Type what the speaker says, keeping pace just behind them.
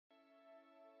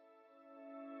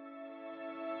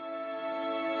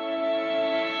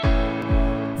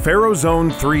FARO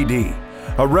Zone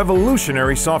 3D, a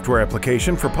revolutionary software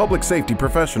application for public safety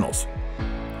professionals.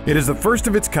 It is the first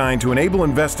of its kind to enable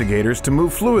investigators to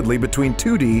move fluidly between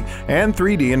 2D and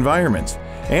 3D environments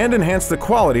and enhance the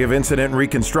quality of incident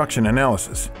reconstruction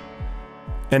analysis.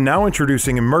 And now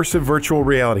introducing immersive virtual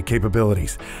reality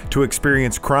capabilities to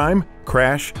experience crime,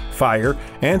 crash, fire,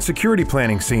 and security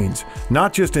planning scenes,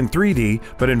 not just in 3D,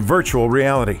 but in virtual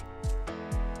reality.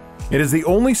 It is the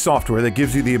only software that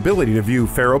gives you the ability to view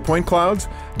FARO point clouds,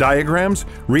 diagrams,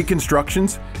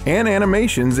 reconstructions, and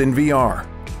animations in VR.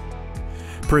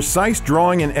 Precise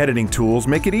drawing and editing tools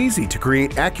make it easy to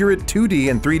create accurate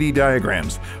 2D and 3D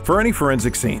diagrams for any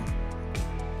forensic scene.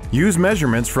 Use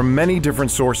measurements from many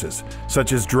different sources,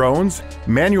 such as drones,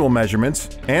 manual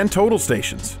measurements, and total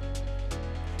stations.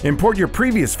 Import your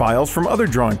previous files from other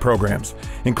drawing programs,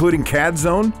 including CAD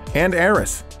Zone and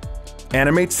ARIS.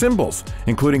 Animate symbols,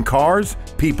 including cars,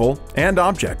 people, and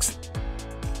objects.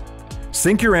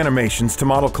 Sync your animations to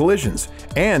model collisions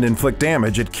and inflict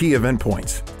damage at key event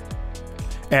points.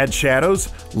 Add shadows,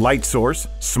 light source,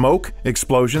 smoke,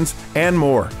 explosions, and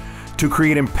more to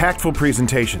create impactful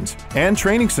presentations and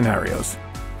training scenarios.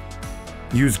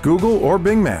 Use Google or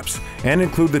Bing Maps and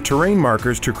include the terrain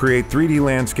markers to create 3D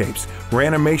landscapes where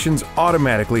animations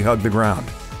automatically hug the ground.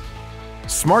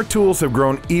 Smart tools have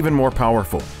grown even more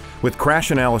powerful with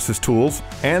crash analysis tools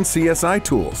and CSI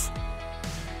tools.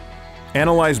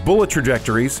 Analyze bullet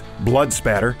trajectories, blood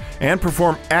spatter, and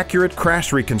perform accurate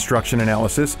crash reconstruction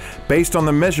analysis based on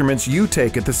the measurements you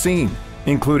take at the scene,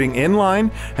 including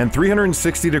inline and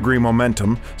 360-degree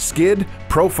momentum, skid,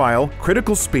 profile,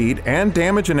 critical speed, and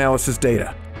damage analysis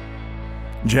data.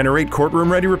 Generate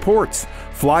courtroom-ready reports,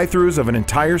 fly-throughs of an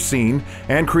entire scene,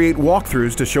 and create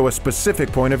walkthroughs to show a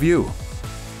specific point of view.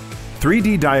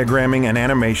 3D diagramming and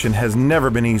animation has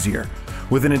never been easier,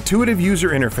 with an intuitive user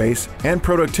interface and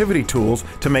productivity tools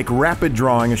to make rapid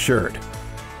drawing assured.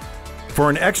 For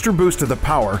an extra boost of the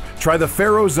power, try the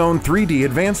FARO Zone 3D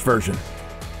Advanced version.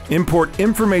 Import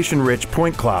information-rich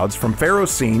point clouds from FARO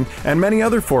Scene and many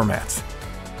other formats.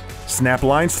 Snap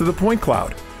lines to the point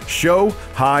cloud. Show,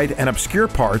 hide, and obscure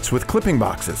parts with clipping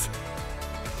boxes.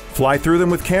 Fly through them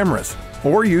with cameras,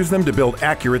 or use them to build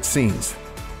accurate scenes.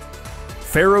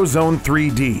 FARO Zone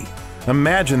 3D.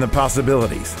 Imagine the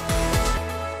possibilities.